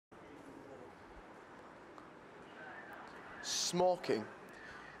Smoking.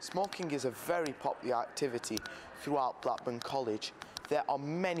 Smoking is a very popular activity throughout Blackburn College. There are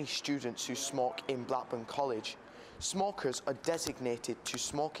many students who smoke in Blackburn College. Smokers are designated to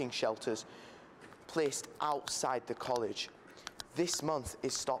smoking shelters placed outside the college. This month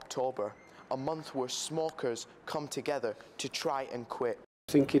is Stoptober, a month where smokers come together to try and quit.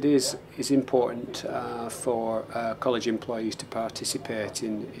 I think it is important for college employees to participate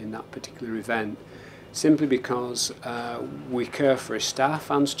in that particular event, simply because we care for staff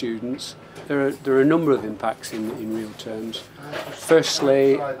and students. There are a number of impacts in real terms.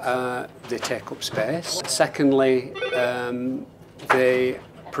 Firstly, they take up space. Secondly, they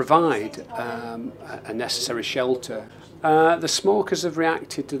provide a necessary shelter. The smokers have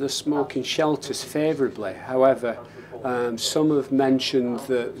reacted to the smoking shelters favourably. However, some have mentioned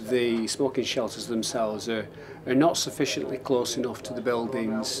that the smoking shelters themselves are not sufficiently close enough to the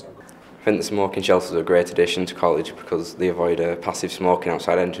buildings. I think the smoking shelters are a great addition to college because they avoid passive smoking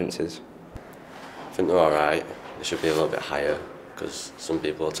outside entrances. I think they're alright. They should be a little bit higher because some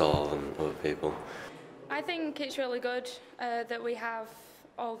people are taller than other people. I think it's really good that we have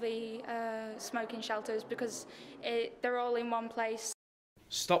all the smoking shelters because they're all in one place.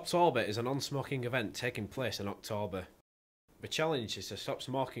 Stoptober is a non-smoking event taking place in October. The challenge is to stop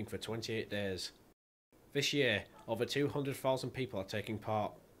smoking for 28 days. This year, over 200,000 people are taking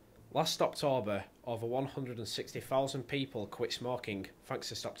part. Last October, over 160,000 people quit smoking thanks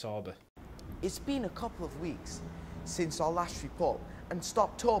to Stoptober. It's been a couple of weeks since our last report, and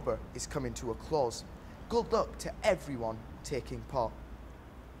Stoptober is coming to a close. Good luck to everyone taking part.